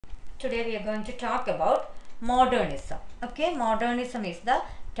Today we are going to talk about modernism. Okay, modernism is the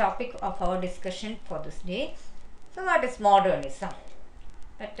topic of our discussion for this day. So what is modernism?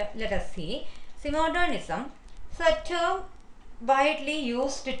 Let us see. See, modernism is a term widely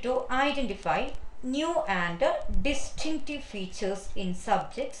used to identify new and distinctive features in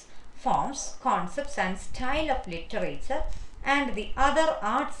subjects, forms, concepts and style of literature and the other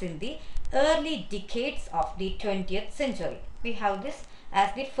arts in the early decades of the 20th century. We have this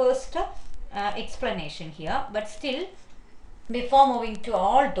as the first explanation here, but still before moving to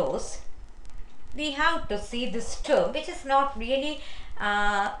all those, we have to see this term, which is not really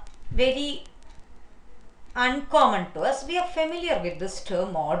very uncommon to us. We are familiar with this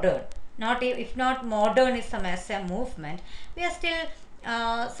term modern. Not if not modernism as a movement, we are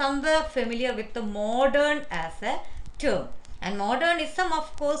still somewhere familiar with the modern as a term. And modernism,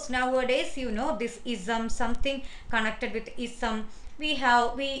 of course, nowadays, you know, this ism, something connected with ism,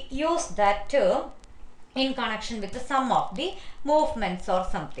 we use that term in connection with some of the movements or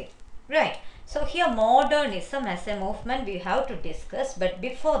something, right? So here modernism as a movement we have to discuss, but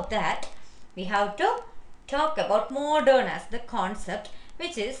before that we have to talk about modern as the concept,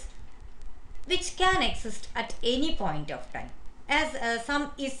 which can exist at any point of time. As some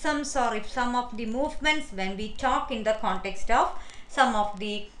isms, or if some of the movements, when we talk in the context of some of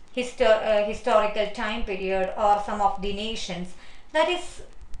the historical time period or some of the nations, that is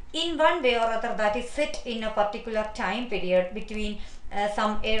in one way or other, that is set in a particular time period between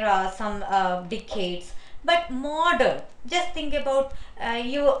some era, some decades. But modern, just think about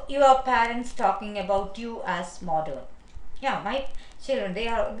your parents talking about you as modern. Yeah, my children, they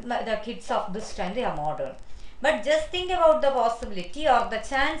are the kids of this time, they are modern. But just think about the possibility or the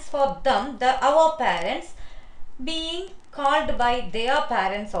chance for them, our parents, being called by their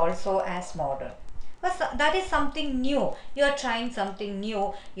parents also as modern. But that is something new. You are trying something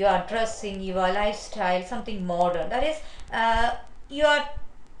new. You are dressing, your lifestyle, something modern. That is, you are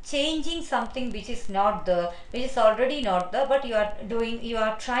changing something which is not there, which is already not there, but you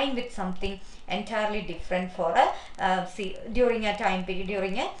are trying with something entirely different for during a time period,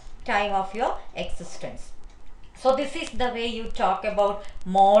 during a time of your existence. So this is the way you talk about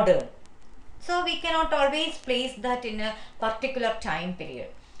modern. So we cannot always place that in a particular time period.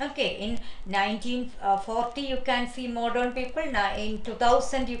 Okay, in 1940 you can see modern people. Now in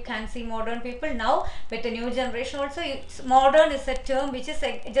 2000 you can see modern people. Now with the new generation also, modern is a term which is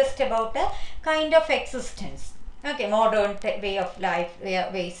just about a kind of existence. Okay, modern way of life,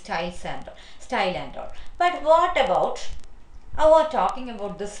 way style and all. But what about our talking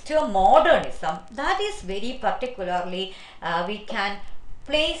about this term modernism? That is very particularly we can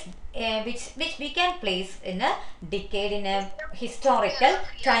place which we can place in a decade, in a historical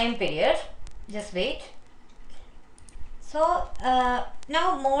time period. Just wait. So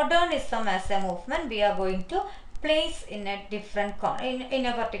now modernism as a movement we are going to place in a different in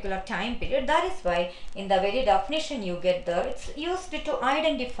a particular time period. That is why in the very definition you get there, it's used to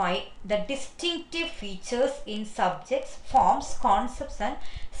identify the distinctive features in subjects, forms, concepts and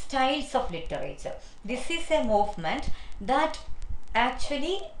styles of literature. This is a movement that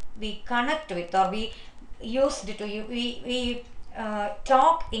actually we connect with, or we used to we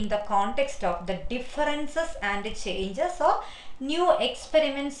talk in the context of the differences and changes or new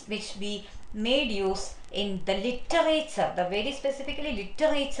experiments which we made use in the literature, the very specifically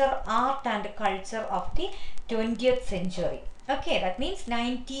literature, art and culture of the 20th century. Okay, that means the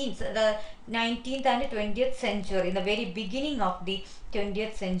 19th and 20th century, in the very beginning of the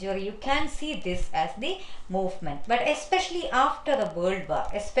 20th century, you can see this as the movement. But especially after the World War,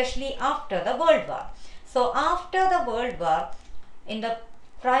 So after the World War, in the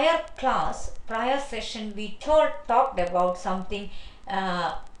prior session, we talked about something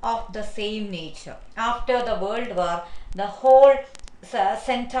of the same nature. After the World War, the whole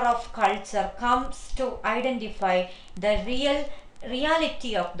center of culture comes to identify the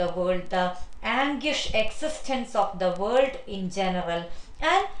reality of the world, the anguish existence of the world in general,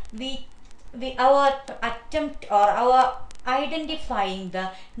 and our attempt or our identifying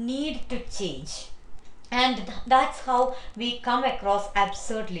the need to change. And that's how we come across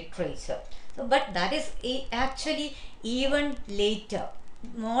absurd literature. So, but that is actually even later.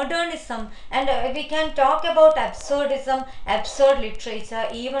 Modernism, and we can talk about absurdism, absurd literature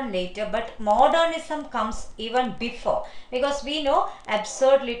even later, but modernism comes even before, because we know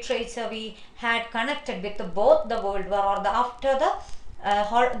absurd literature we had connected with both the World War or the after the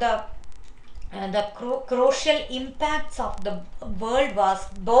crucial impacts of the world wars,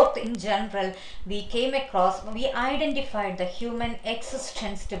 both in general. We identified the human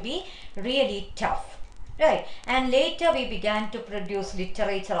existence to be really tough. right? And later we began to produce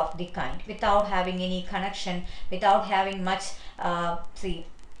literature of the kind without having any connection, without having much uh,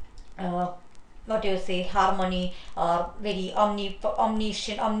 what do you say, harmony, or very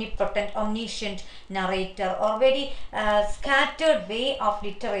omniscient narrator, or very scattered way of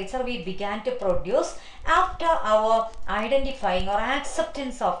literature we began to produce after our identifying or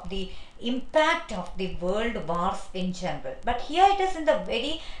acceptance of the impact of the world wars in general. But here it is in the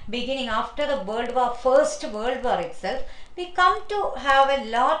very beginning, after the first world war itself, we come to have a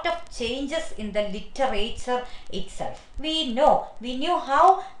lot of changes in the literature itself. We knew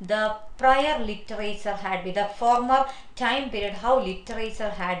how the prior literature had been, the former time period, how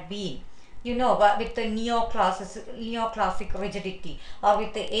literature had been, with the neoclassic rigidity, or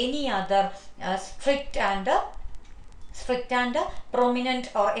with any other strict and prominent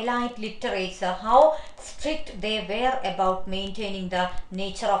or elite literature, how strict they were about maintaining the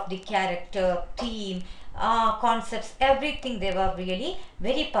nature of the character, theme, concepts, everything they were really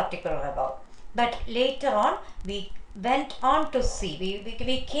very particular about. But later on, we went on to see,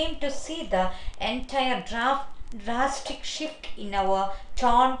 we came to see the entire drastic shift in our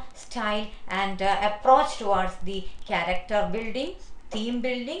tone, style, and approach towards the character building, theme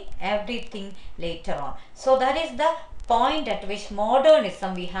building, everything later on. So that is the point at which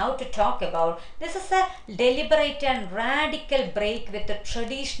modernism we have to talk about. This is a deliberate and radical break with the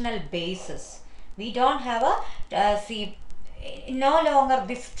traditional basis. We don't have a no longer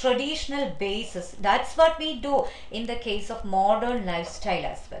this traditional basis. That's what we do in the case of modern lifestyle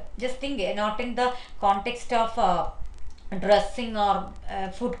as well. Just think, not in the context of dressing or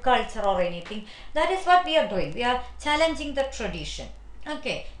food culture or anything. That is what we are doing. We are challenging the tradition.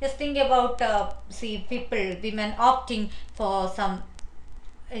 Okay, just think about women opting for some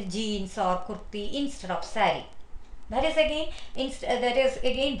jeans or kurti instead of sari. That is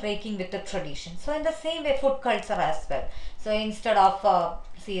again breaking with the tradition. So in the same way, food culture as well. So instead of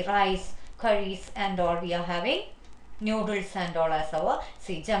rice, curries and all, we are having noodles and all as our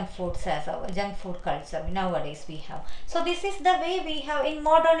junk foods, as our junk food culture nowadays we have. So this is the way we have in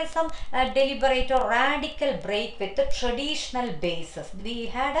modernism, a deliberate or radical break with the traditional basis. We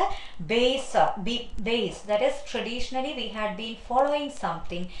had a base, that is, traditionally we had been following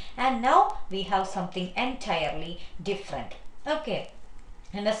something, and now we have something entirely different. Okay,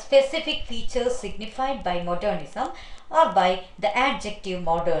 and the specific features signified by modernism or by the adjective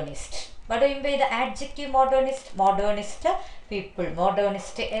modernist. What do you mean by the adjective modernist? Modernist people,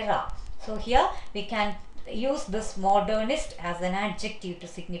 modernist era. So here we can use this modernist as an adjective to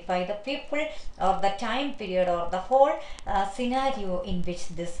signify the people or the time period or the whole scenario in which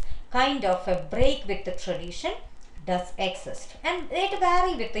this kind of a break with the tradition does exist. And it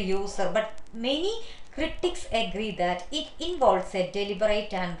varies with the user, but many critics agree that it involves a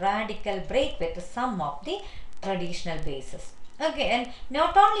deliberate and radical break with some of the traditional basis. Okay, and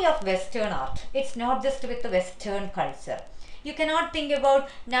not only of Western art, it's not just with the Western culture. You cannot think about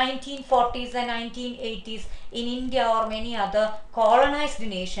 1940s and 1980s in India or many other colonized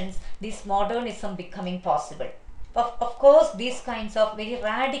nations, this modernism becoming possible. Of course, these kinds of very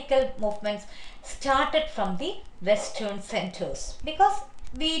radical movements started from the Western centers, because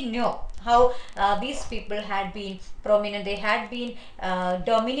we know how these people had been prominent. They had been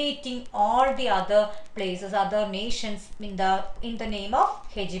dominating all the other places, other nations, in the name of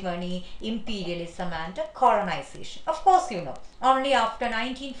hegemony, imperialism and colonization. Of course, only after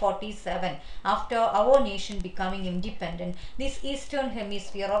 1947, after our nation becoming independent, this Eastern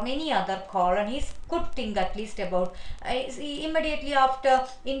Hemisphere or many other colonies could think at least about immediately after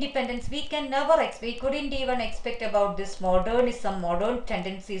independence. We couldn't even expect about this modernism, modern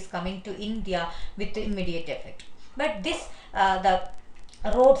tendencies coming to India with the immediate effect. But this the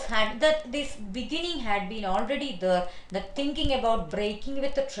roads had that this beginning had been already there, the thinking about breaking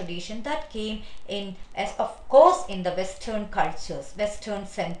with the tradition that came in, as of course, in the Western cultures, Western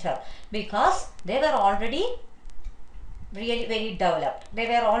center, because they were already really very developed. They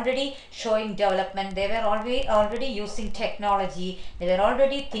were already showing development. They were already using technology. They were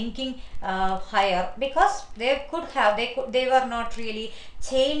already thinking higher, because they were not really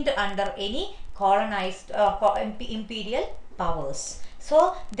chained under any colonized imperial powers.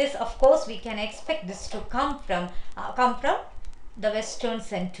 So this, of course, we can expect this to come from the Western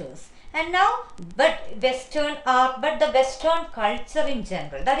centers. And now, but Western art, but the Western culture in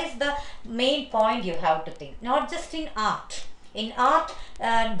general, that is the main point you have to think. Not just in art. In art,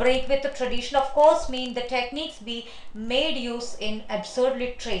 break with the tradition, of course, mean the techniques be made use in absurd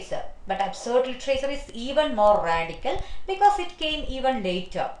literature. But absurd literature is even more radical because it came even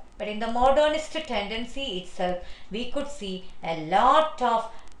later. But in the modernist tendency itself, we could see a lot of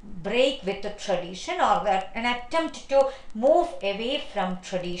break with the tradition, or an attempt to move away from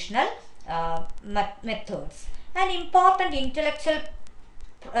traditional methods. An important intellectual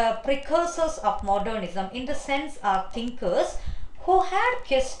precursors of modernism in the sense are thinkers who had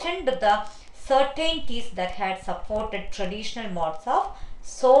questioned the certainties that had supported traditional modes of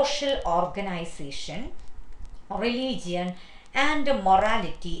social organization, religion, and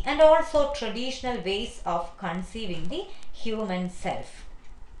morality, and also traditional ways of conceiving the human self.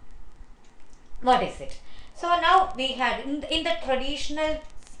 What is it? So now we had in the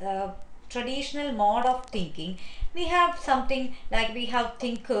uh, traditional mode of thinking, we have something like we have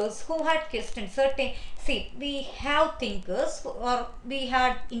thinkers who had questioned certain. See, we have thinkers or we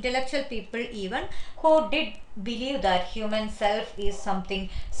had intellectual people even who did believe that human self is something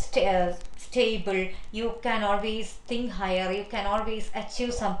stable. You can always think higher, you can always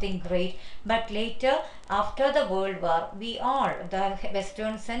achieve something great. But later, after the World War, we all, the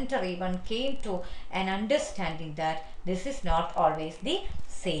Western Center even, came to an understanding that this is not always the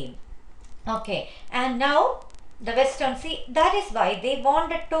same. Okay, and now the Western, see, that is why they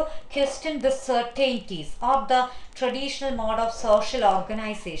wanted to question the certainties of the traditional mode of social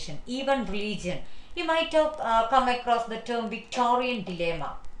organization, even religion. You might have come across the term Victorian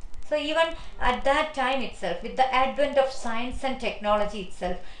dilemma. So even at that time itself, with the advent of science and technology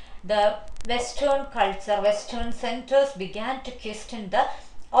itself, the Western culture, Western centers began to question the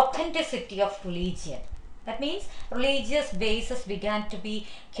authenticity of religion. That means religious bases began to be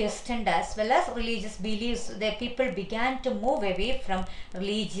questioned, as well as religious beliefs. The people began to move away from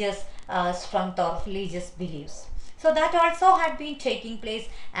religious strength or religious beliefs. So that also had been taking place,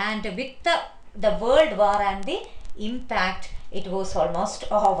 and with the World War and the impact, it was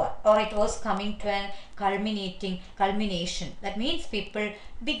almost over, or it was coming to an culmination. That means people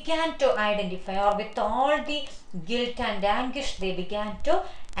began to identify, or with all the guilt and anguish, they began to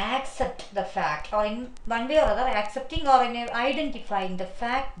accept the fact, or in one way or other accepting, or in identifying the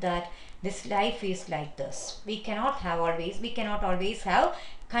fact that this life is like this. We cannot always have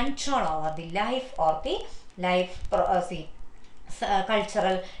control over the life, or the life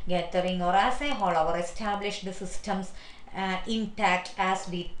cultural gathering, or as a whole our established systems intact as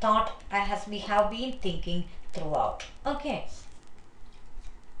we thought, as we have been thinking throughout. Okay,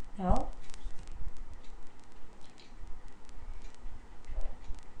 now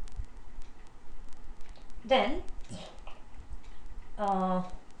then uh,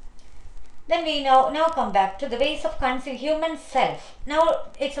 then we now come back to the ways of conceiving human self. Now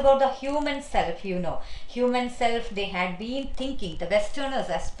it's about the human self, human self. They had been thinking, the Westerners,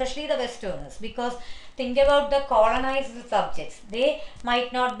 especially the Westerners, because think about the colonized subjects. They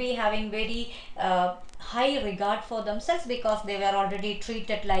might not be having very high regard for themselves, because they were already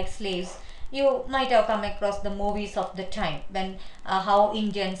treated like slaves. You might have come across the movies of the time, when how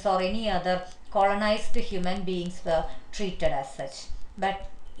Indians or any other colonized human beings were treated as such. But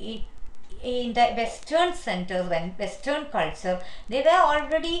in the Western centers, when Western culture, they were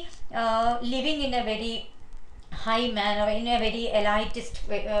already living in a very high manner, in a very elitist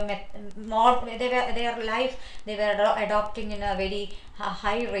way, more, their life they were adopting in a very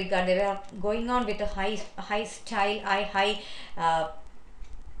high regard. They were going on with a high style, high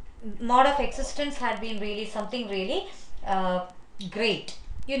mode of existence had been really something really great,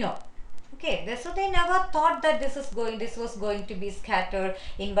 Okay, so they never thought that this was going to be scattered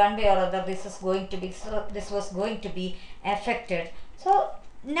in one way or other. This was going to be affected. So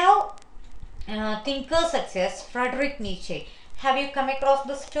now, thinkers such as Friedrich Nietzsche. Have you come across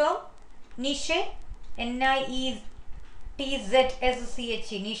this term? Nietzsche? Nietzsche.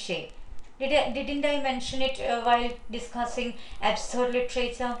 Nietzsche. Didn't I mention it while discussing absurd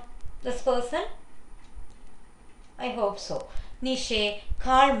literature? This person? I hope so. Nietzsche,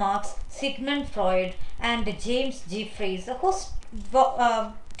 Karl Marx, Sigmund Freud, and James G. Fraser, whose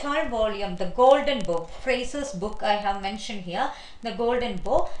tall volume, The Golden Book, Fraser's book I have mentioned here, The Golden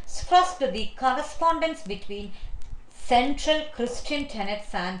Book, stressed the correspondence between central Christian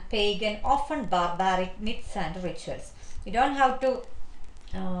tenets and pagan, often barbaric myths and rituals. You don't have to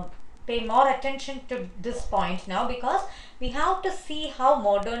pay more attention to this point now, because we have to see how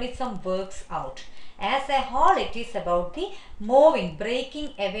modernism works out. As a whole, it is about the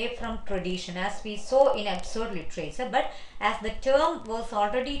breaking away from tradition, as we saw in absurd literature. But as the term was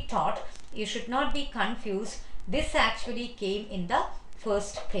already taught, you should not be confused. This actually came in the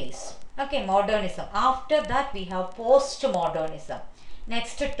first place. Okay, modernism. After that, we have postmodernism.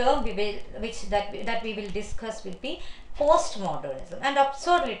 Next term that we will discuss will be postmodernism. And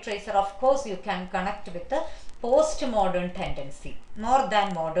absurd literature, of course, you can connect with the postmodern tendency more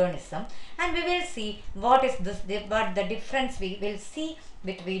than modernism, and we will see what is this, what the difference we will see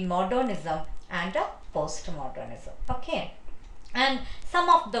between modernism and postmodernism. Okay, and some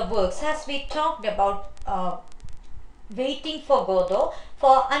of the works, as we talked about waiting for Godot,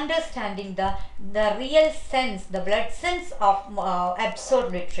 for understanding the real sense, the blood sense of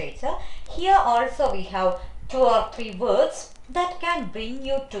absurd literature. Here also we have two or three words that can bring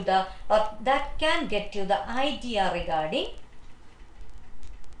you to the, or that can get you the idea regarding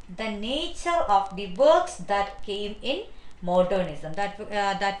the nature of the works that came in modernism,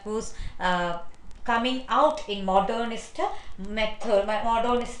 that was coming out in modernist method,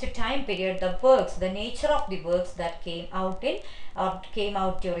 modernist time period. The works, the nature of the works that came out in, came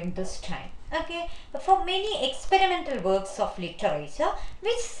out during this time. Okay, for many experimental works of literature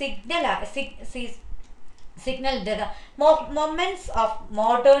which signal that moments of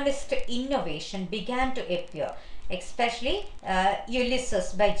modernist innovation began to appear, especially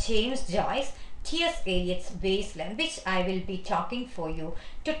Ulysses by James Joyce, T.S. Eliot's Wasteland, which I will be talking for you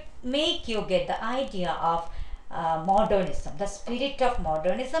to make you get the idea of modernism, the spirit of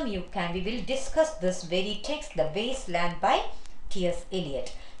modernism. We will discuss this very text, The Wasteland by T.S.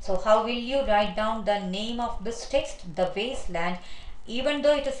 Eliot. So how will you write down the name of this text, The Wasteland? Even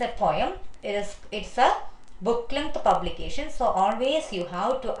though it is a poem, it's a book length publication, so always you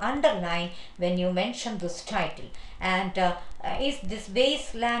have to underline when you mention this title. And is this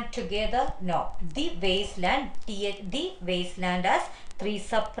wasteland together? No, the wasteland, the wasteland as three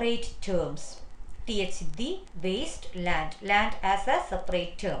separate terms. The wasteland, land as a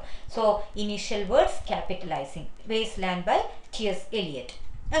separate term. So initial words capitalizing, Wasteland by T.S. Eliot.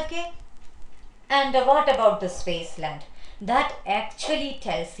 Okay, and what about this wasteland? That actually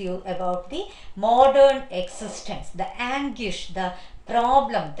tells you about the modern existence, the anguish, the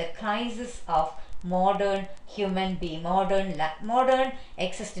problem, the crisis of modern human being, modern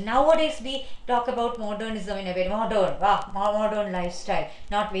existence. Nowadays we talk about modernism in a very modern lifestyle,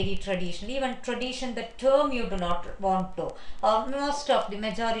 not very traditional. Even tradition, the term you do not want to, or most of the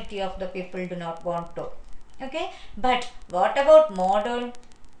majority of the people do not want to. Okay, but what about modern?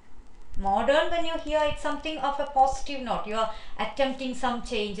 Modern, when you hear, it's something of a positive note. You are attempting some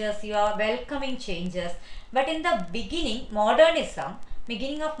changes, you are welcoming changes. But in the beginning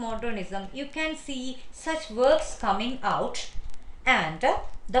of modernism, you can see such works coming out, and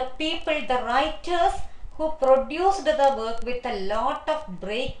the people, the writers who produced the work with a lot of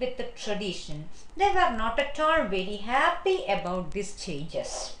break with the tradition, they were not at all very happy about these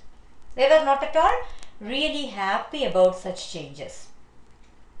changes. They were not at all really happy about such changes.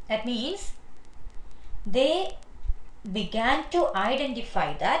 That means they began to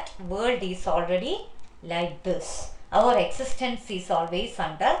identify that world is already like this. Our existence is always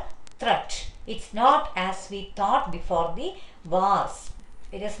under threat. It's not as we thought before the wars.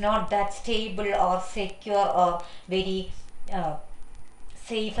 It is not that stable or secure or very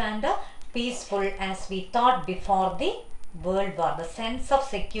safe and peaceful as we thought before the World War. The sense of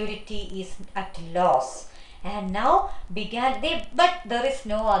security is at loss. And now but there is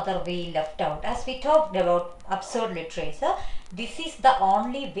no other way left out. As we talked about absurd literature, this is the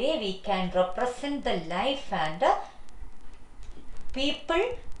only way we can represent the life and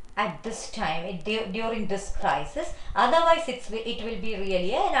people at this time, during this crisis. Otherwise it will be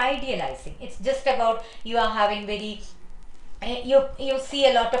really an idealizing. It's just about, you are having very you see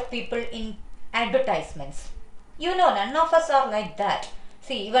a lot of people in advertisements. None of us are like that.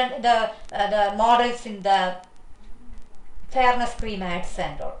 See, even the models in the fairness cream ads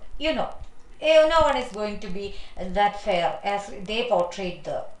and all, no one is going to be that fair as they portrayed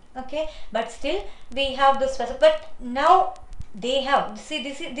the. Okay, but still we have this. But now they have, see,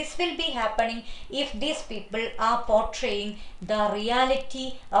 this will be happening if these people are portraying the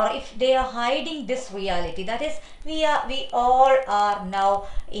reality, or if they are hiding this reality. That is, we all are now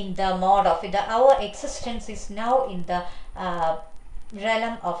in the mode of our existence is now in the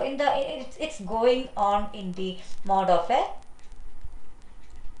realm of, it's going on in the mode of a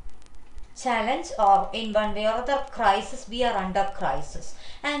challenge, or in one way or other crisis. We are under crisis.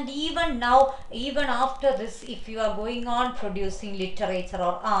 And even now, even after this, if you are going on producing literature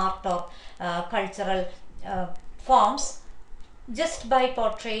or art or cultural forms, just by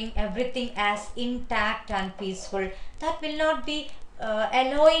portraying everything as intact and peaceful, that will not be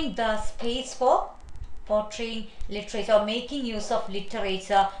allowing the space for portraying literature, or making use of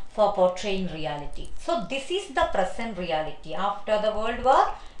literature for portraying reality. So this is the present reality. After the World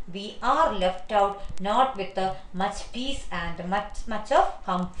War, we are left out, not with much peace and much of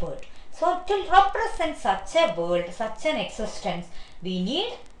comfort. So to represent such a world, such an existence, we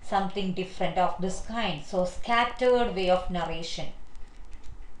need something different of this kind. So scattered way of narration,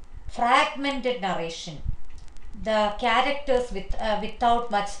 fragmented narration, the characters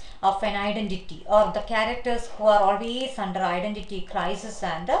without much of an identity, or the characters who are always under identity crisis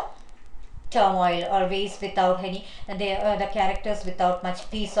and turmoil, always without any, the characters without much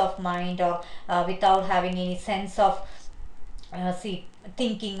peace of mind, or without having any sense of see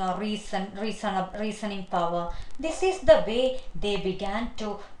thinking or reasoning power. This is the way they began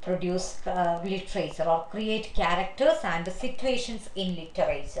to produce literature, or create characters and situations in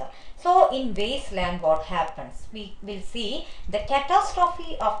literature. So in Wasteland, what happens? We will see the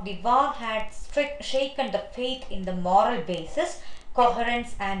catastrophe of the war had shaken the faith in the moral basis,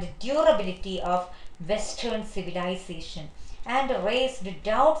 coherence and durability of Western civilization, and raised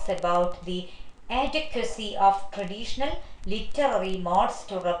doubts about the adequacy of traditional literary modes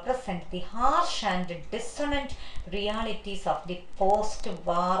to represent the harsh and dissonant realities of the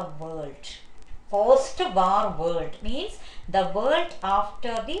post-war world. Post-war world means the world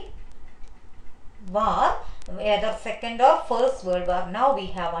after the war, whether second or first world war. Now we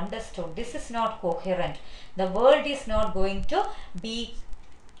have understood this is not coherent. The world is not going to be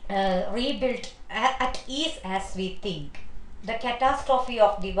rebuilt at ease as we think. The catastrophe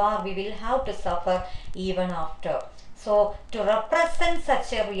of the war we will have to suffer even after. So to represent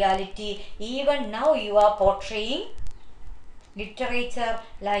such a reality, even now you are portraying literature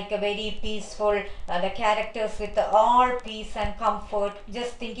like a very peaceful, the characters with all peace and comfort,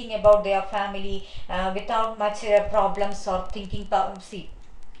 just thinking about their family without much problems, or thinking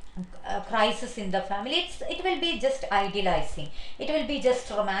crisis in the family. It will be just idealizing, it will be just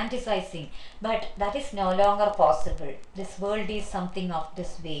romanticizing, but that is no longer possible. This world is something of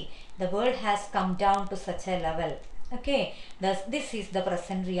this way. The world has come down to such a level. Okay, thus this is the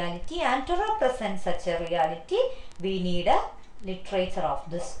present reality, and to represent such a reality we need a literature of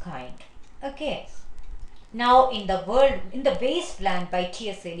this kind. Okay, now in the world, in the Wasteland by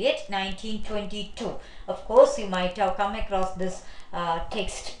T.S. Eliot, 1922. Of course you might have come across this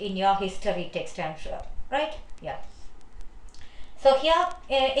text in your history text, I'm sure, right? Yeah. So here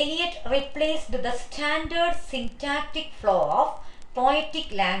Eliot replaced the standard syntactic flow of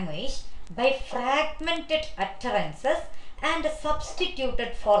poetic language by fragmented utterances, and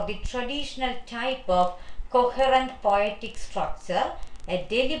substituted for the traditional type of coherent poetic structure a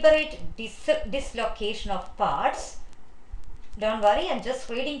deliberate dislocation of parts. Don't worry, I'm just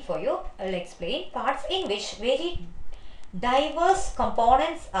reading for you. I'll explain. Parts in which very diverse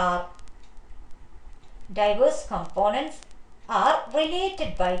components are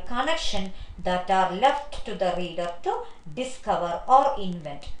related by connection that are left to the reader to discover or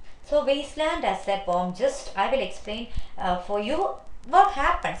invent. So Wasteland as a poem, just I will explain for you what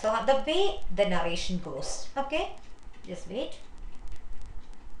happens, so the way the narration goes. Okay, just wait.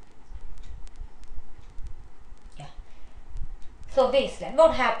 Yeah. So Wasteland,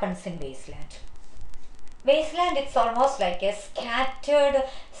 what happens in Wasteland? Wasteland, it's almost like a scattered,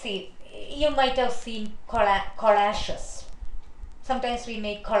 see, you might have seen collages. Sometimes we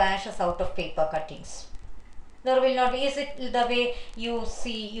make collages out of paper cuttings. There will not, is it the way you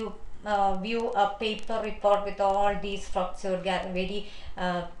see, you view a paper report with all these structured, very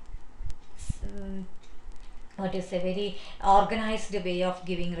what is a very organized way of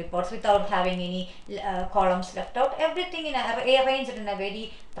giving reports without having any columns left out, everything arranged in a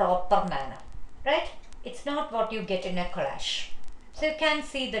very proper manner, right? It's not what you get in a collage. So you can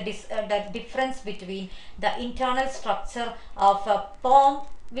see the difference between the internal structure of a poem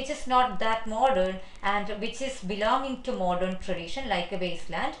which is not that modern and which is belonging to modern tradition like a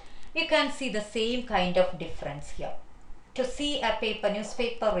Wasteland. You can see the same kind of difference here. To see a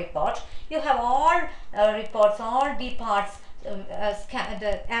newspaper report, you have all reports, all the parts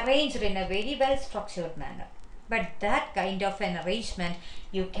arranged in a very well structured manner. But that kind of an arrangement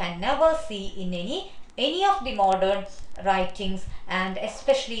you can never see in any of the modern writings, and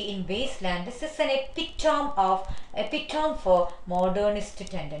especially in Wasteland. This is an epitome for modernist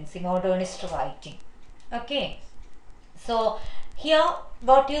tendency, modernist writing. Okay, so here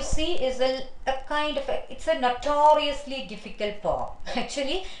what you see is a kind of it's a notoriously difficult poem.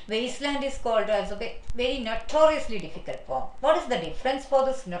 Actually Wasteland is called as a very notoriously difficult poem. What is the difference for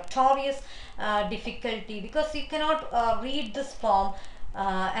this notorious difficulty? Because you cannot read this poem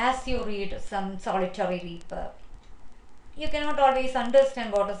as you read some Solitary Reaper. You cannot always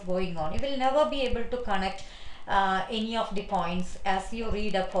understand what is going on. You will never be able to connect any of the points as you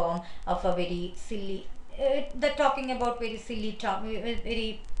read a poem of a very silly, they're talking about very silly,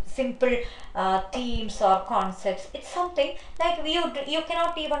 very simple themes or concepts. It's something like you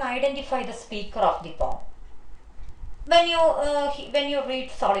cannot even identify the speaker of the poem. when you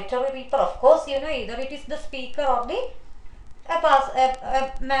read Solitary Reaper, of course, you know, either it is the speaker or the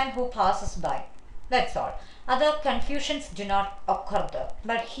a man who passes by. That's all. Other confusions do not occur there.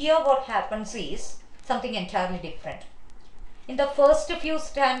 But here what happens is something entirely different. In the first few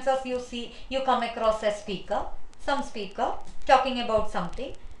stanzas, you come across a speaker, some speaker talking about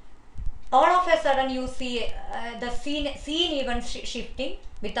something. All of a sudden you see the scene even shifting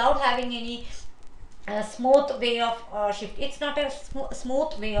without having any smooth way of shift. It's not a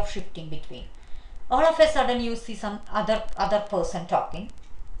smooth way of shifting between. All of a sudden you see some other person talking,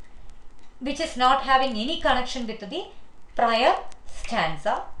 which is not having any connection with the prior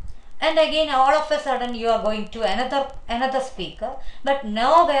stanza, and again all of a sudden you are going to another speaker, but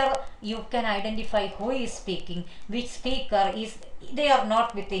nowhere you can identify who is speaking, which speaker is. They are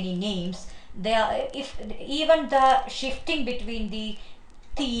not with any names. They are, if even the shifting between the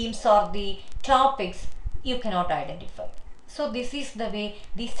themes or the topics, you cannot identify. So this is the way.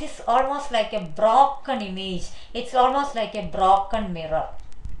 This is almost like a broken image. It's almost like a broken mirror.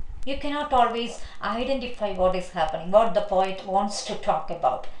 You cannot always identify what is happening, what the poet wants to talk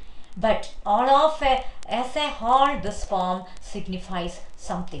about. But as a whole, this poem signifies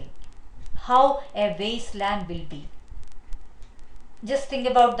something. How a wasteland will be. Just think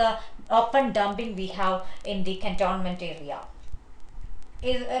about the open dumping we have in the cantonment area.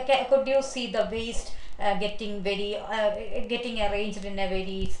 Could you see the waste getting arranged in a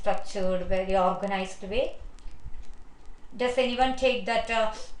very structured, very organized way? Does anyone take that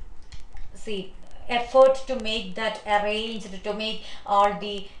effort to make that arranged, to make all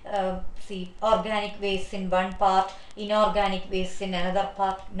the organic waste in one part, inorganic waste in another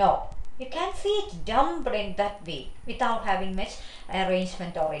part? No, you can see it dumped in that way without having much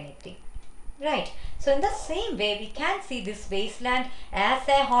arrangement or anything, right? So in the same way, we can see this wasteland as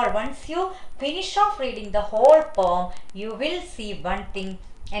a whole. Once you finish off reading the whole poem, you will see one thing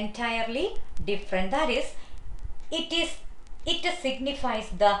entirely different. That is, it signifies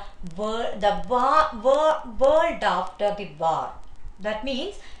the world after the war. That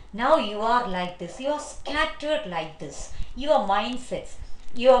means now you are like this, you are scattered like this. Your mindsets,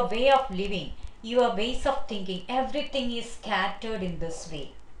 your way of living, your ways of thinking, everything is scattered in this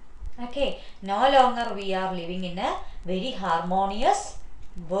way. Okay, no longer we are living in a very harmonious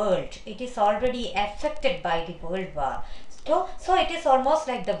world. It is already affected by the world war. So it is almost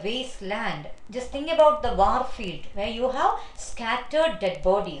like the wasteland. Just think about the war field where you have scattered dead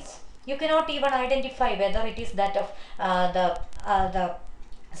bodies. You cannot even identify whether it is that of the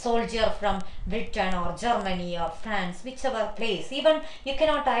soldier from Britain or Germany or France, whichever place. Even you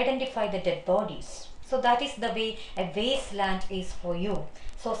cannot identify the dead bodies. So that is the way a wasteland is for you.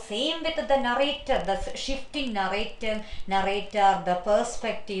 So same with the narrator, the shifting narrator, the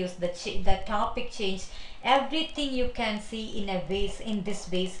perspectives, the topic change, everything you can see in this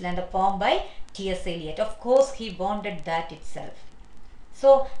wasteland, a poem by T.S. Eliot. Of course, he wanted that itself.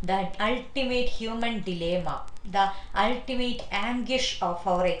 So the ultimate human dilemma, the ultimate anguish of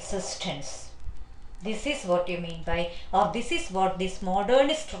our existence. This is what you mean by, or this is what these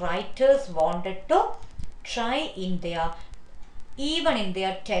modernist writers wanted to try even in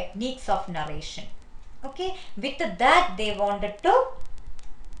their techniques of narration. Okay, with that they wanted to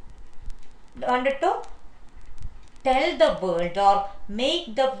tell the world or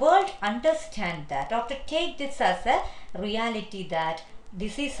make the world understand that, or to take this as a reality that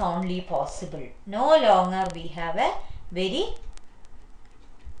this is only possible. No longer we have a very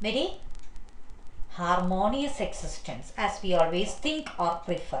harmonious existence as we always think or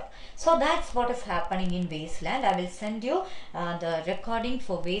prefer. So that's what is happening in Wasteland. I will send you the recording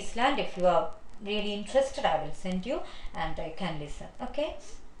for Wasteland. If you are really interested, I will send you and you can listen. Okay,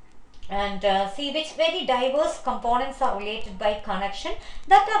 and see which very diverse components are related by connection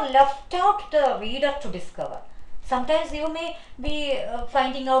that are left out to the reader to discover. Sometimes you may be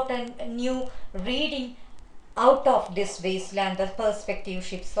finding out a new reading out of this wasteland, the perspective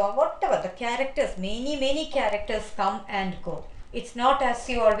shifts or whatever, the characters, many characters come and go. It's not as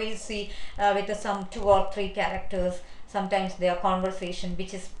you always see with some 2 or 3 characters. Sometimes their conversation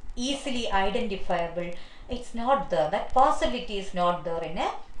which is easily identifiable, it's not there. That possibility is not there in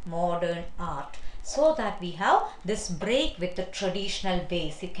a modern art. So that we have this break with the traditional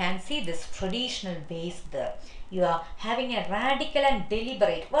base. You can see this traditional base there. You are having a radical and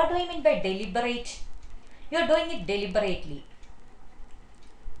deliberate. What do I mean by deliberate? You are doing it deliberately.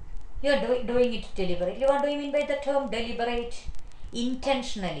 You are doing it deliberately. What do you mean by the term deliberate?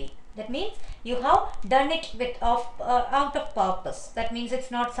 Intentionally. That means you have done it out of purpose. That means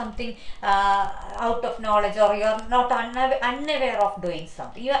it's not something out of knowledge, or you are not unaware of doing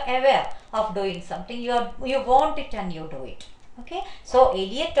something. You are aware of doing something. You want it and you do it. Okay. So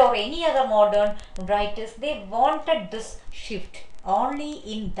Eliot or any other modern writers, they wanted this shift. Only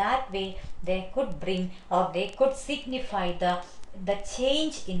in that way they could bring, or they could signify the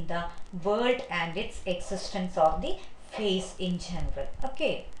change in the world and its existence, or the phase in general.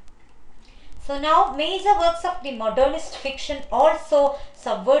 Okay. So now major works of the modernist fiction also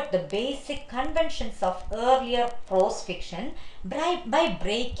subvert the basic conventions of earlier prose fiction by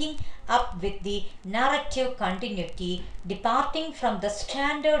breaking up with the narrative continuity, departing from the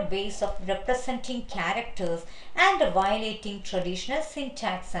standard ways of representing characters, and violating traditional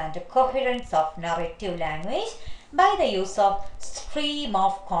syntax and coherence of narrative language by the use of stream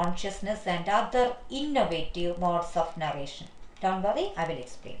of consciousness and other innovative modes of narration. Don't worry, I will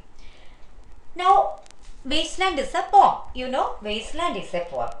explain. Now, Wasteland is a poem. You know, Wasteland is a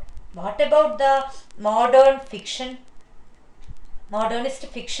poem. What about the modern fiction? Modernist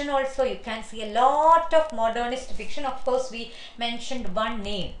fiction also, you can see a lot of modernist fiction. Of course, we mentioned one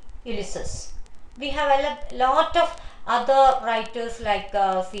name, Ulysses. We have a lot of other writers like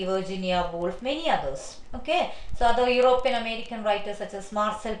see Virginia Woolf, many others. Okay, so other European American writers such as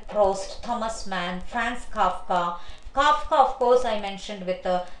Marcel Proust, Thomas Mann, Franz Kafka. Kafka, of course, I mentioned with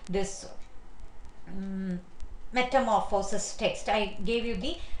this Metamorphosis text. I gave you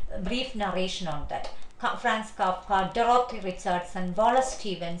the brief narration on that. Franz Kafka, Dorothy Richardson, Wallace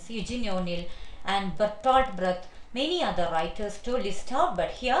Stevens, Eugene O'Neill, and Bertolt Brecht, many other writers to list out,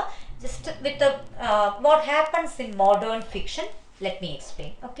 but here just with the what happens in modern fiction, let me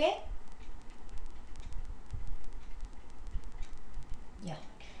explain. Okay. Yeah.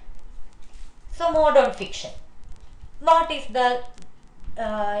 So modern fiction. What is the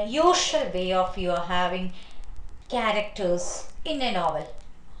usual way of you having characters in a novel?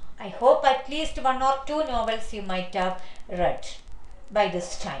 I hope at least one or two novels you might have read by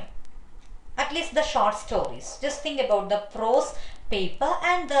this time. At least the short stories. Just think about the prose paper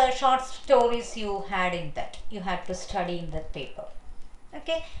and the short stories you had in that. You had to study in that paper.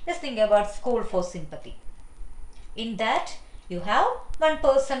 Okay, just think about School for Sympathy. In that, you have one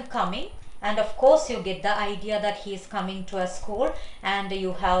person coming, and of course you get the idea that he is coming to a school, and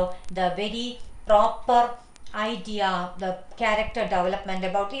you have the very proper idea, the character development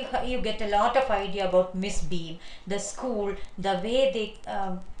about you get a lot of idea about Miss Beam, the school, the way they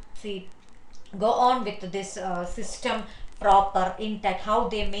go on with this system proper intact, how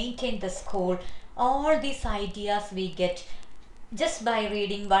they maintain the school. All these ideas we get just by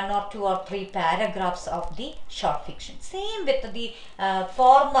reading one or two or three paragraphs of the short fiction. Same with the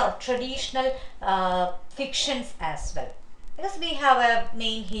former traditional fictions as well. Because we have a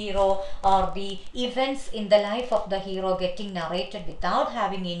main hero, or the events in the life of the hero getting narrated without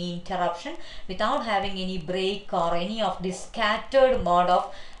having any interruption, without having any break or any of this scattered mode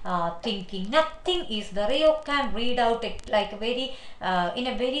of thinking. Nothing is there. You can read out it like very in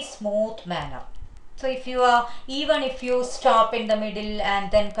a very smooth manner. So if you are, even if you stop in the middle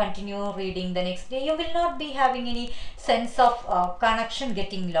and then continue reading the next day, you will not be having any sense of connection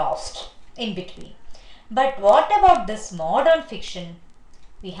getting lost in between. But what about this modern fiction?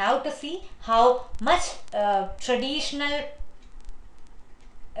 We have to see how much traditional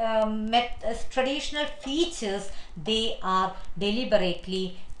features they are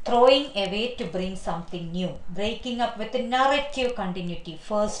deliberately throwing away to bring something new, breaking up with the narrative continuity,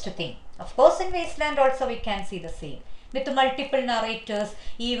 first thing. Of course, in Wasteland also we can see the same. With multiple narrators,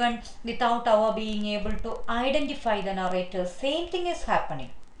 even without our being able to identify the narrators, same thing is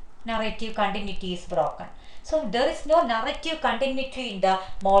happening. Narrative continuity is broken. So there is no narrative continuity in the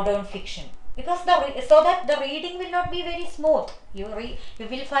modern fiction, because so that the reading will not be very smooth. You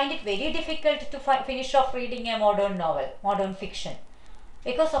will find it very difficult to finish off reading a modern novel, modern fiction,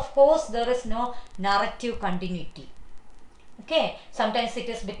 because of course there is no narrative continuity. Okay, sometimes it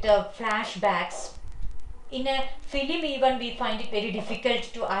is with flashbacks. In a film even we find it very difficult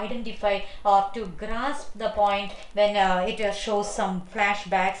to identify or to grasp the point when it shows some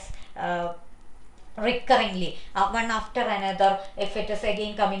flashbacks recurringly, one after another. If it is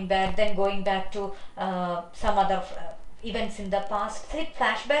again coming back, then going back to some other events in the past. See,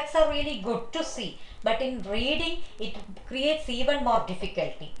 flashbacks are really good to see, but in reading it creates even more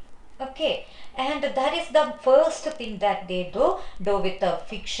difficulty. Okay, and that is the first thing that they do with the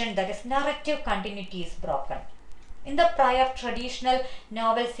fiction, that is narrative continuity is broken. In the prior traditional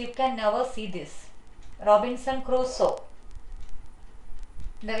novels you can never see this. Robinson Crusoe,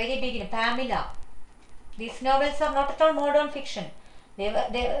 the very beginning, Pamela, these novels are not at all modern fiction. So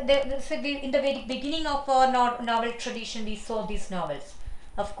in the very beginning of our novel tradition, we saw these novels.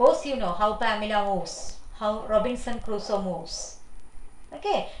 Of course, you know how Pamela moves, how Robinson Crusoe moves.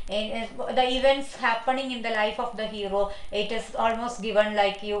 Okay, and the events happening in the life of the hero, it is almost given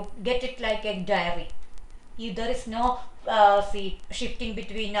like you get it like a diary. There is no shifting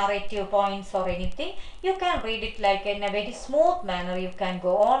between narrative points or anything. You can read it like in a very smooth manner. You can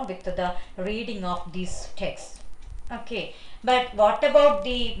go on with the reading of these texts. Okay, but what about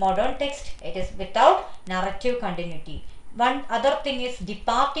the modern text? It is without narrative continuity. One other thing is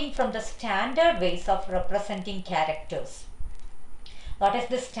departing from the standard ways of representing characters. What is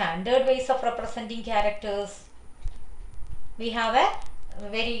the standard ways of representing characters? We have a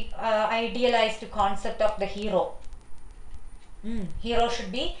very idealized concept of the hero. Hero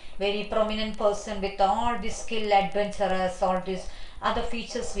should be very prominent person with all this skill, adventurous, all these other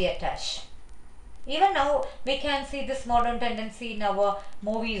features we attach. Even now we can see this modern tendency in our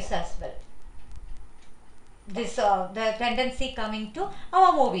movies as well. This the tendency coming to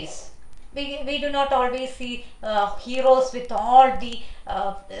our movies. We do not always see heroes with all the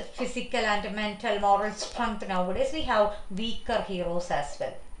physical and mental moral strength. Nowadays we have weaker heroes as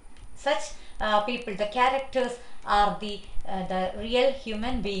well. Such people, the characters are the real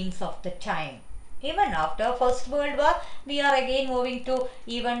human beings of the time. Even after First World War, we are again moving to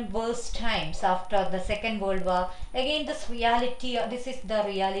even worse times after the Second World War. Again, this is the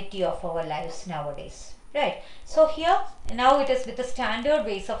reality of our lives nowadays. Right. So here, now it is with the standard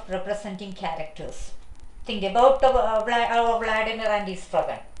ways of representing characters. Think about our Vladimir and his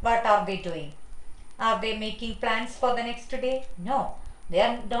Istrogan. What are they doing? Are they making plans for the next day? No, they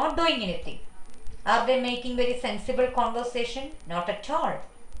are not doing anything. Are they making very sensible conversation? Not at all.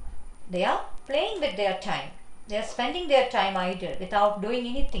 They are playing with their time. They are spending their time idle without doing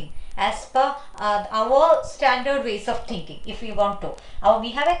anything as per our standard ways of thinking. If we want to,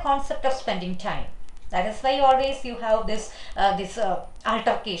 we have a concept of spending time. That is why always you have this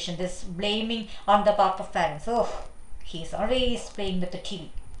altercation, this blaming on the part of parents. Oh, he's always playing with the TV.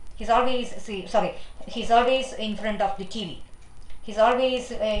 He's always in front of the TV. He's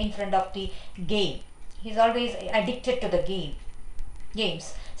always in front of the game. He's always addicted to the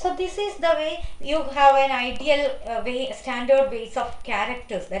games. So this is the way you have an ideal standard ways of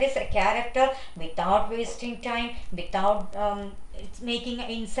characters. That is a character without wasting time, without making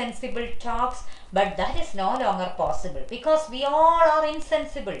insensible talks. But that is no longer possible because we all are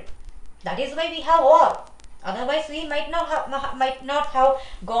insensible. That is why we have war. Otherwise, we might not have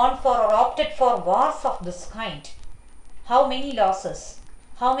gone for or opted for wars of this kind. How many losses,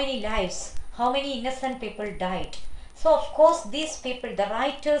 how many lives, how many innocent people died. So of course these people, the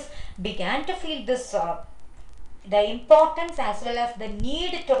writers, began to feel this the importance as well as the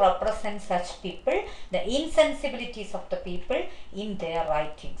need to represent such people, the insensibilities of the people in their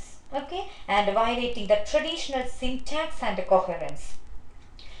writings. Okay, and violating the traditional syntax and coherence.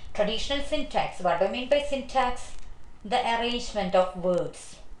 Traditional syntax, what do I mean by syntax? The arrangement of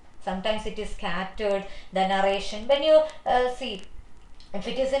words. Sometimes it is scattered, the narration. When you see, if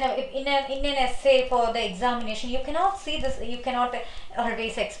it is in an essay for the examination, you cannot see this, you cannot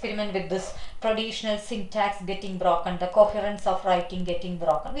always experiment with this traditional syntax getting broken, the coherence of writing getting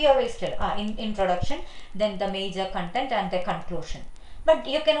broken. We always tell in introduction, then the major content and the conclusion. But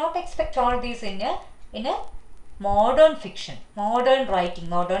you cannot expect all these in a modern fiction, modern writing,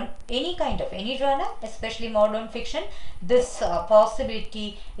 modern any genre, especially modern fiction. This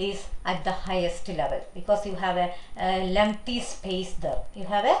possibility is at the highest level because you have a lengthy space there. You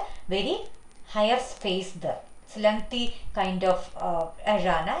have a very higher space there. It's lengthy kind of a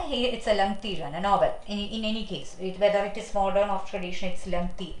genre. It's a lengthy genre, novel. In any case, whether it is modern or traditional, it's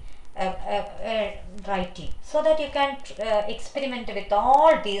lengthy writing, so that you can experiment with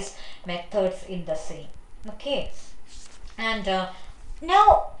all these methods in the same. Okay, and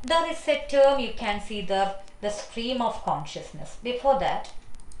now there is a term you can see the stream of consciousness. Before that,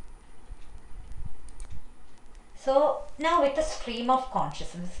 so now with the stream of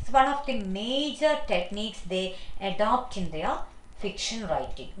consciousness, it's one of the major techniques they adopt in their fiction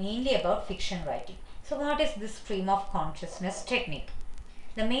writing, mainly about fiction writing. So what is this stream of consciousness technique?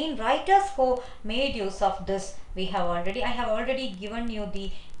 The main writers who made use of this, I have already given you the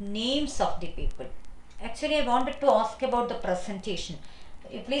names of the people. Actually, I wanted to ask about the presentation.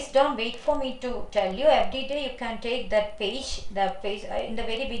 Please don't wait for me to tell you. Every day you can take that page. In the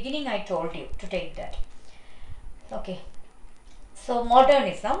very beginning I told you to take that. Okay. So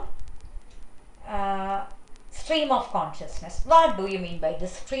modernism, stream of consciousness. What do you mean by the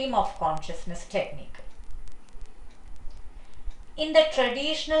stream of consciousness technique? In the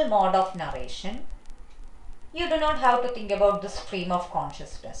traditional mode of narration, you do not have to think about the stream of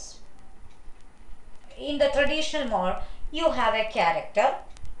consciousness. In the traditional mode, you have a character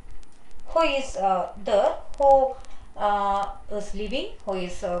who is there, who is living, who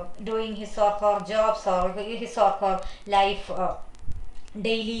is doing his or her jobs or his or her life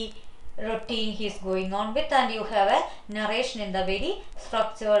daily routine he is going on with, and you have a narration in the very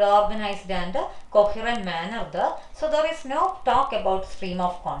structured, organized and coherent manner there. So there is no talk about stream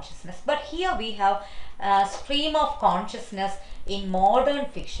of consciousness. But here we have stream of consciousness in modern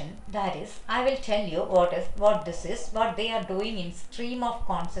fiction. That is, I will tell you what this is, what they are doing in stream of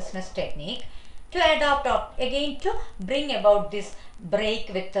consciousness technique to adapt or again to bring about this break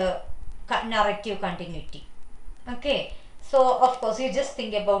with the narrative continuity. Okay. So, of course, you just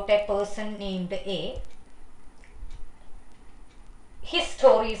think about a person named A. His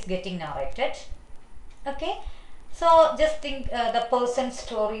story is getting narrated. Okay. So, just think the person's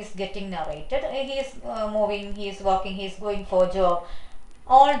story is getting narrated. He is moving, he is walking, he is going for a job.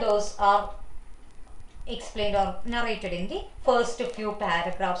 All those are explained or narrated in the first few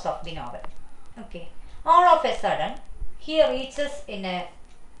paragraphs of the novel. Okay. All of a sudden, he reaches in a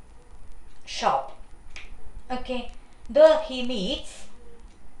shop. Okay. There he meets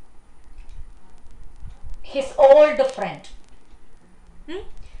his old friend.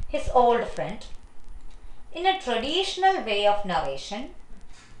 His old friend. In a traditional way of narration,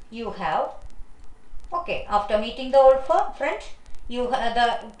 you have, okay, after meeting the old friend, you have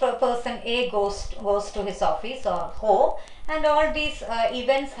the person A goes to his office or home, and all these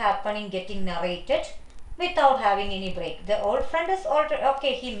events happening getting narrated without having any break. The old friend is already,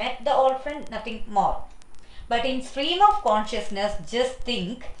 okay, he met the old friend, nothing more. But in stream of consciousness, just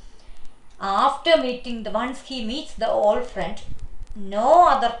think, after meeting once he meets the old friend, no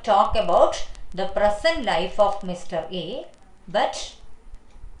other talk about the present life of Mr. A, but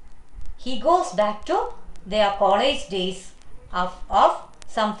he goes back to their college days of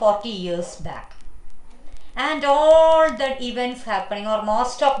some 40 years back. And all the events happening, or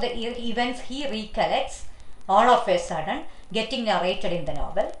most of the events he recollects, all of a sudden getting narrated in the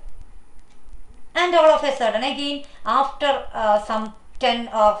novel. And all of a sudden, again, after some 10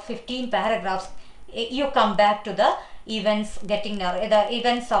 or 15 paragraphs, you come back to the events getting the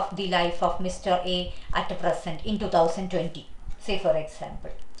events of the life of Mr. A at present in 2020, say for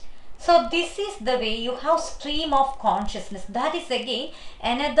example. So this is the way you have stream of consciousness. That is again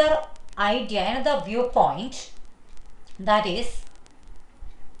another idea, another viewpoint. That is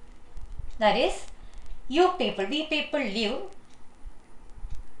you people, we people live.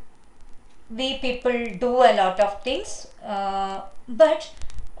 We people do a lot of things, but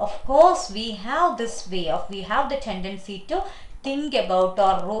of course we have this way of, we have the tendency to think about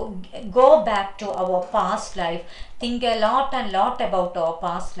or go back to our past life, think a lot about our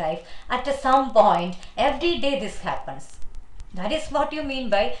past life. At some point, every day this happens. That is what you mean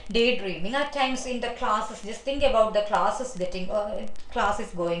by daydreaming. At times in the classes, just think about the classes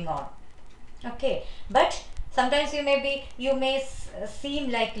classes going on. Okay, but sometimes you may seem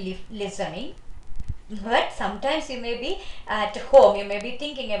like listening, but sometimes you may be at home. You may be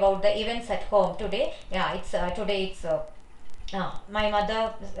thinking about the events at home today. Yeah, it's today. It's my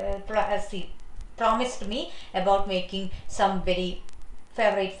mother promised me about making some very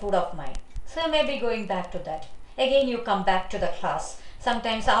favorite food of mine. So you may be going back to that. Again, you come back to the class.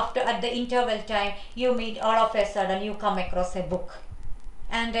 Sometimes at the interval time, you meet, all of a sudden you come across a book.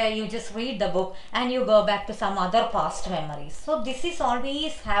 And you just read the book and you go back to some other past memories. So this is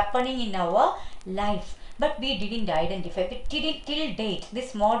always happening in our life, but we didn't identify it till date.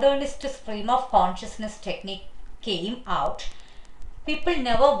 This modernist stream of consciousness technique came out. People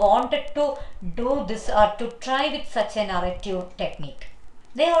never wanted to do this or to try with such a narrative technique.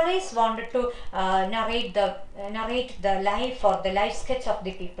 They always wanted to narrate the life or the life sketch of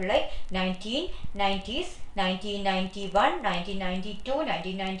the people, like 1990s, 1991, 1992,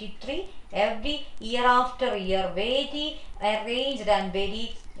 1993, every year after year, very arranged and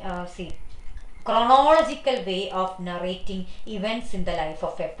very chronological way of narrating events in the life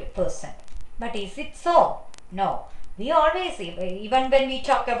of a person. But is it so? No. We always, even when we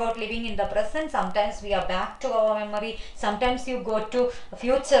talk about living in the present, sometimes we are back to our memory. Sometimes you go to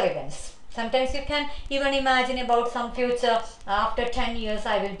future events. Sometimes you can even imagine about some future. After 10 years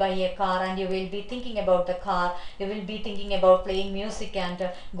I will buy a car, and you will be thinking about the car. You will be thinking about playing music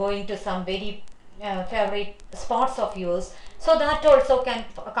and going to some very favorite spots of yours. So that also can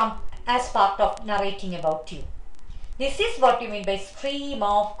come as part of narrating about you. This is what you mean by stream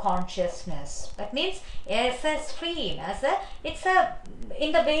of consciousness. That means as a stream, it's a,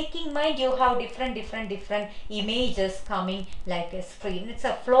 in the waking mind you have different images coming like a stream. It's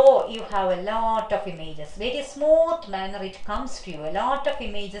a flow, you have a lot of images. Very smooth manner it comes to you. A lot of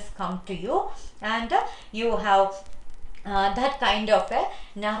images come to you, and you have that kind of a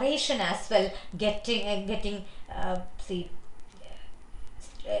narration as well getting see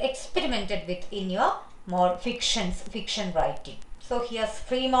experimented with in your more fiction writing. So here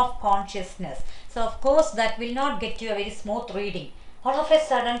stream of consciousness. So of course that will not get you a very smooth reading. All of a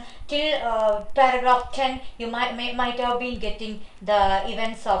sudden till paragraph 10 you might have been getting the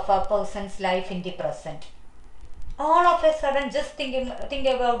events of a person's life in the present. All of a sudden just think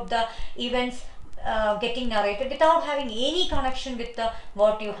about the events getting narrated without having any connection with the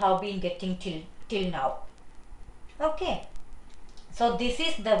what you have been getting till now. Okay. So this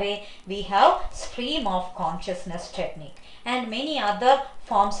is the way we have stream of consciousness technique, and many other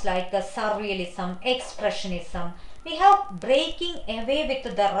forms like surrealism, expressionism. We have breaking away with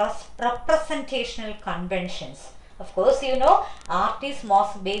the representational conventions. Of course, you know, art is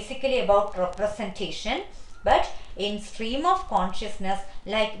most basically about representation, but in stream of consciousness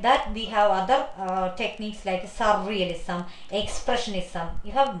like that we have other techniques like surrealism, expressionism.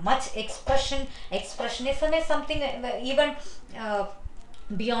 You have much expressionism is something even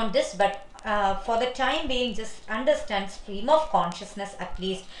beyond this, but for the time being just understand stream of consciousness at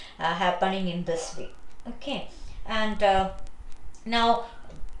least happening in this way. Okay. And now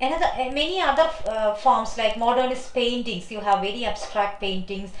another many other forms like modernist paintings. You have very abstract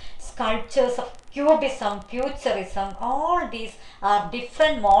paintings, sculptures of cubism, futurism. All these are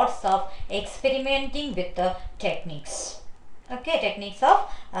different modes of experimenting with the techniques. Okay, techniques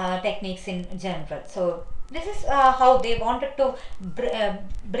in general. So this is how they wanted to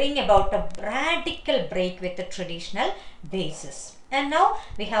bring about a radical break with the traditional basis. And now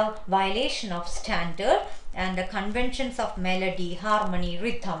we have violation of standard and the conventions of melody, harmony,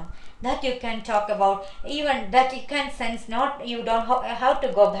 rhythm, that you can talk about, even that you can sense. Not, you don't have to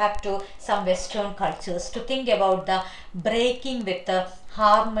go back to some Western cultures to think about the breaking with the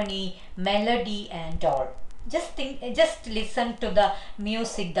harmony, melody and all. Just listen to the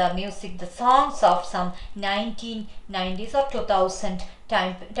music, the songs of some 1990s or 2000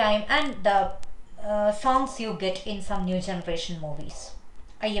 time and the songs you get in some new generation movies.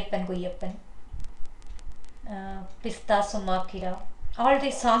 Ayyappan Guyyappan, Pista Sumakira, all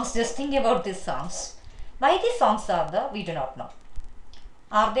these songs. Just think about these songs. Why these songs are there, we do not know.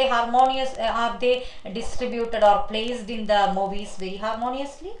 Are they harmonious? Are they distributed or placed in the movies very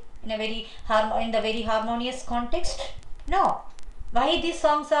harmoniously, in a very harmonious context? No. Why these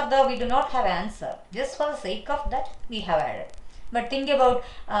songs are there, we do not have answer. Just for the sake of that we have added. But think about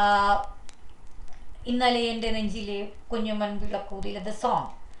Innale Ende Nenjile Kunjuman Vilakudila, the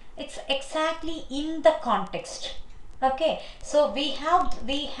song. It's exactly in the context. Okay, so we had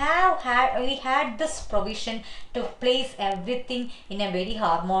this provision to place everything in a very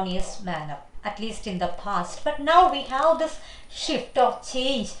harmonious manner, at least in the past. But now we have this shift or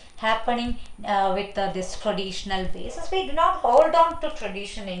change happening with this traditional basis. We do not hold on to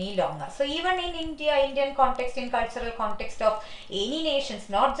tradition any longer. So even in Indian context, in cultural context of any nations,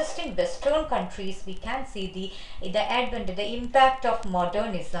 not just in Western countries, we can see the advent, the impact of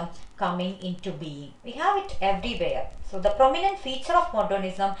modernism coming into being. We have it everywhere. So the prominent feature of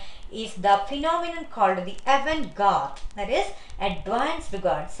modernism is the phenomenon called the avant-garde, that is advanced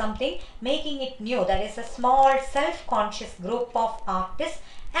garde, something making it new. That is a small self-conscious group of artists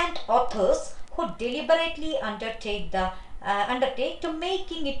and authors who deliberately undertake to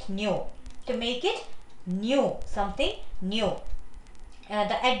making it new, something new.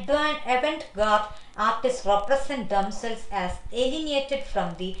 The avant-garde artists represent themselves as alienated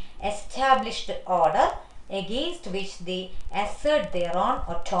from the established order, against which they assert their own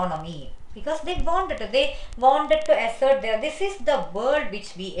autonomy, because they wanted to assert this is the world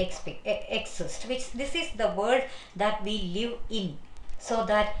which we exist, this is the world that we live in. So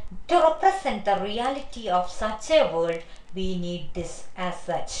that to represent the reality of such a world, we need this as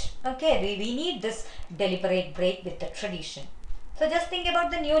such. Okay, we need this deliberate break with the tradition. So just think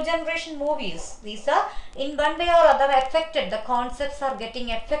about the new generation movies. These are in one way or other affected. The concepts are getting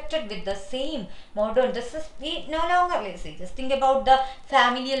affected with the same modern. This is we no longer lazy. Just think about the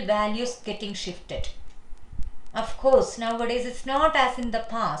familial values getting shifted. Of course, nowadays it's not as in the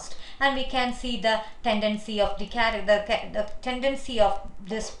past, and we can see the tendency of the tendency of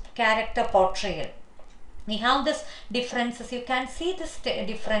this character portrayal. We have this differences. You can see this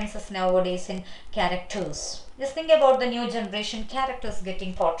differences nowadays in characters. Just think about the new generation characters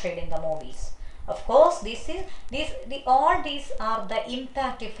getting portrayed in the movies. Of course, all these are the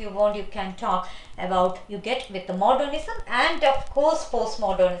impact. If you want, you can talk about, you get with the modernism and of course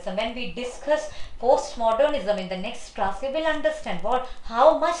postmodernism. When we discuss postmodernism in the next class, you will understand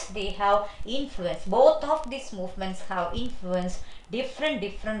how much they have influenced. Both of these movements have influenced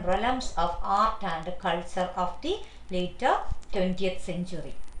different realms of art and culture of the later 20th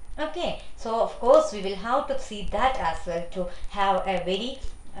century. Okay, so of course we will have to see that as well to have a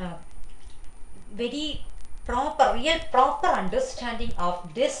uh, very real proper understanding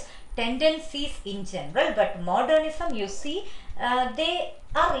of this tendencies in general. But modernism, you see, they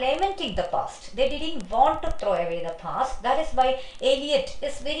are lamenting the past. They didn't want to throw away the past. That is why Eliot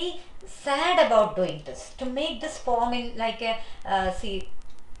is very sad about doing this, to make this form in like a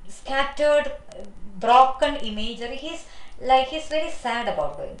scattered, broken imagery. He's very sad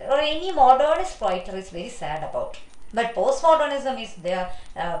about doing that, or any modernist writer is very sad about. But postmodernism is their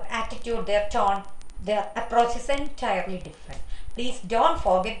attitude, their tone, their approach is entirely different. Please don't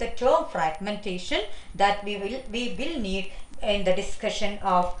forget the term fragmentation that we will need in the discussion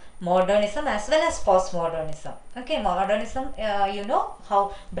of modernism as well as postmodernism. Okay, modernism, you know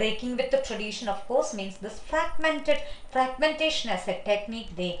how breaking with the tradition, of course, means this fragmentation as a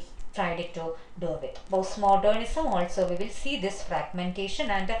technique they tried it to do with. Postmodernism also, we will see this fragmentation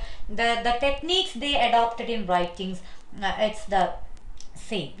and the techniques they adopted in writings, it's the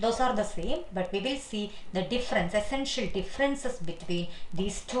same. Those are the same, but we will see the difference, essential differences between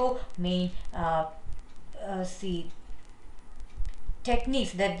these two main see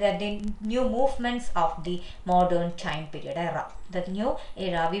techniques, that the new movements of the modern time period era, the new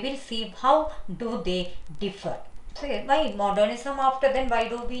era. We will see how do they differ. So why modernism, after then why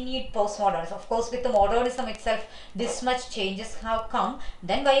do we need postmodernism? Of course, with the modernism itself this much changes have come,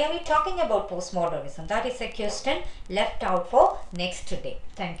 then why are we talking about postmodernism? That is a question left out for next day.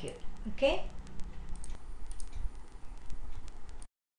 Thank you. Okay.